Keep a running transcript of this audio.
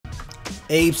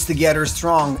apes together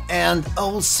strong. And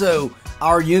also,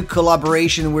 our new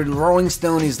collaboration with Rolling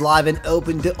Stone is live and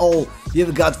open to all.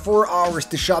 You've got 4 hours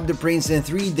to shop the prints and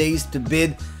 3 days to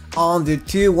bid on the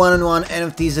 2 one-on-one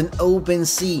NFTs in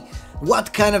OpenSea.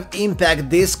 What kind of impact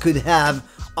this could have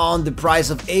on the price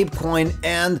of apecoin,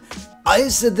 and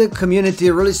is the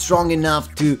community really strong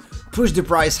enough to push the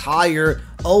price higher,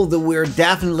 although we're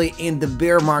definitely in the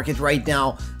bear market right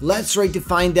now? Let's try to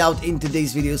find out in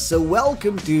today's video. So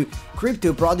welcome to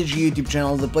Crypto Prodigy YouTube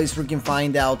channel, the place where you can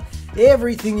find out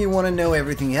everything you want to know,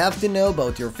 everything you have to know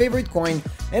about your favorite coin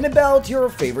and about your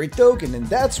favorite token. And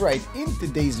that's right, in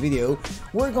today's video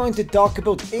we're going to talk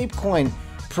about apecoin,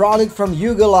 product from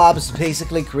Yuga Labs,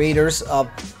 basically creators of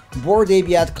Bored Ape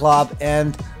Yacht Club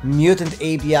and Mutant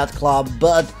Ape Yacht Club.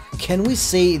 But can we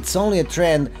say it's only a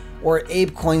trend, or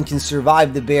apecoin can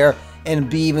survive the bear and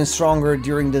be even stronger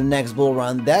during the next bull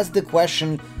run? That's the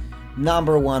question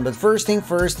number one. But first thing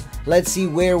first, let's see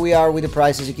where we are with the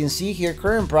prices. You can see here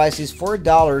current price is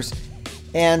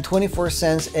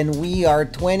 $4.24 and we are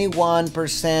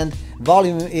 21%.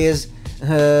 Volume is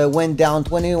went down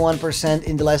 21%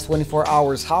 in the last 24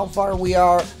 hours. How far we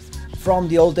are from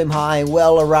the all-time high?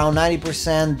 Well, around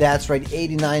 90%. That's right,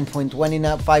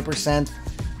 89.25%,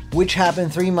 which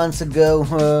happened 3 months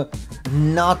ago,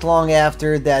 not long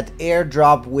after that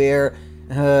airdrop where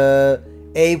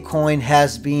apecoin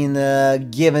has been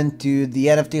given to the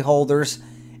NFT holders.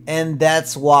 And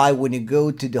that's why when you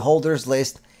go to the holders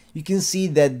list, you can see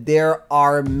that there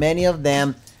are many of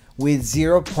them with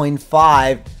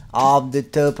 0.5 of the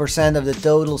percent of the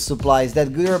total supply. Is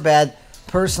that good or bad?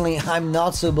 Personally, I'm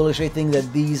not so bullish. I think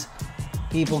that these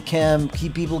people can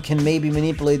maybe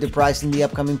manipulate the price in the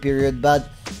upcoming period, but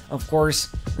of course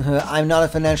I'm not a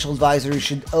financial advisor. You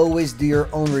should always do your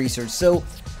own research. So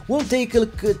we'll take a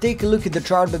look at the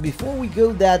chart, but before we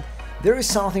go that, there is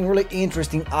something really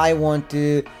interesting I want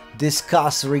to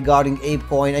discuss regarding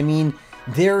apecoin. I mean,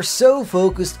 they're so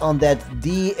focused on that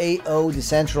DAO,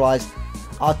 decentralized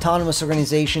autonomous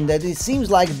organization, that it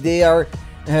seems like they are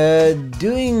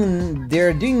doing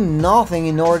nothing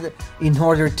in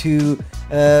order to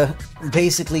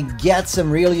basically get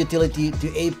some real utility to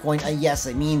apecoin. Yes,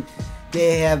 I mean,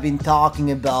 they have been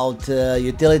talking about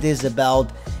utilities,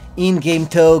 about in-game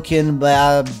token,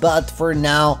 but for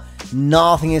now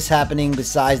nothing is happening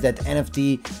besides that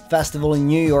NFT festival in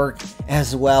New York,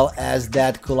 as well as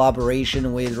that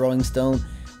collaboration with Rolling Stone,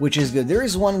 which is good. There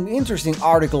is one interesting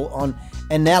article on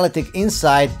Analytic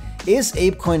Insight. Is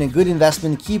apecoin a good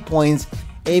investment? Key points: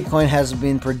 apecoin has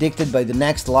been predicted by the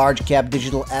next large cap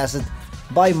digital asset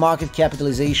by market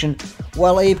capitalization.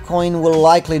 While apecoin will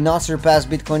likely not surpass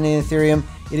Bitcoin and Ethereum,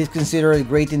 it is considered a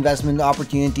great investment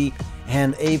opportunity,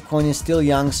 and apecoin is still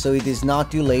young, so it is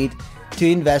not too late to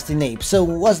invest in ape. So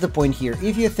what's the point here?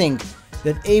 If you think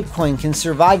that apecoin can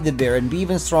survive the bear and be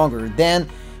even stronger, then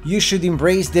you should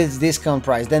embrace this discount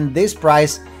price. Then this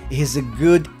price is a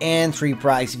good entry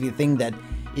price if you think that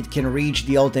it can reach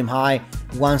the all-time high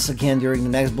once again during the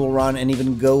next bull run and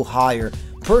even go higher.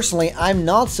 Personally, I'm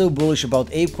not so bullish about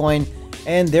apecoin,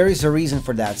 and there is a reason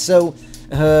for that. So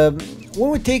when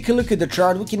we take a look at the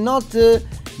chart, we cannot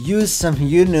use some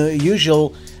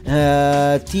usual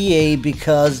TA,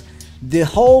 because the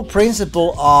whole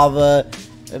principle of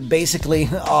basically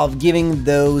of giving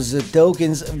those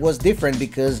tokens was different,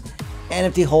 because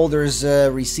NFT holders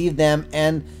received them,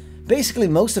 and basically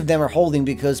most of them are holding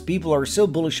because people are so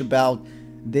bullish about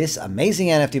this amazing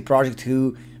NFT project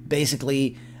who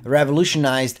basically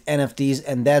revolutionized NFTs,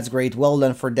 and that's great. Well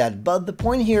done for that. But the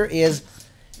point here is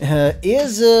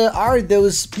are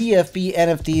those PFP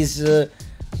NFTs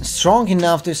strong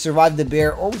enough to survive the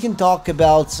bear? Or we can talk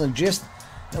about some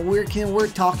we're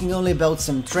talking only about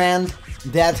some trend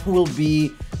that will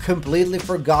be completely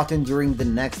forgotten during the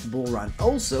next bull run.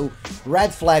 Also,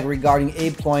 red flag regarding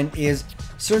apecoin is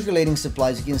circulating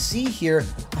supplies. You can see here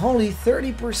only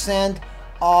 30%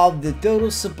 of the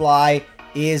total supply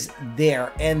is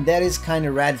there, and that is kind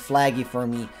of red flaggy for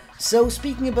me. So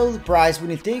speaking about the price, when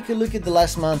you take a look at the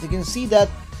last month, you can see that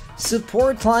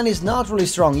support line is not really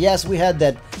strong. Yes, we had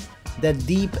that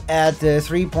deep at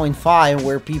 3.5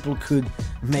 where people could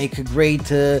make a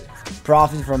great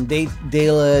profit from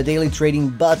daily trading,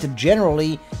 but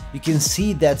generally you can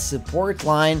see that support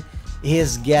line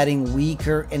is getting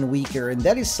weaker and weaker, and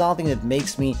that is something that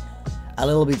makes me a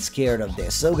little bit scared of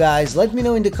this. So guys, let me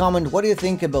know in the comment what do you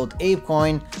think about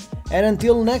apecoin, and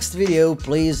until next video,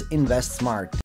 please invest smart.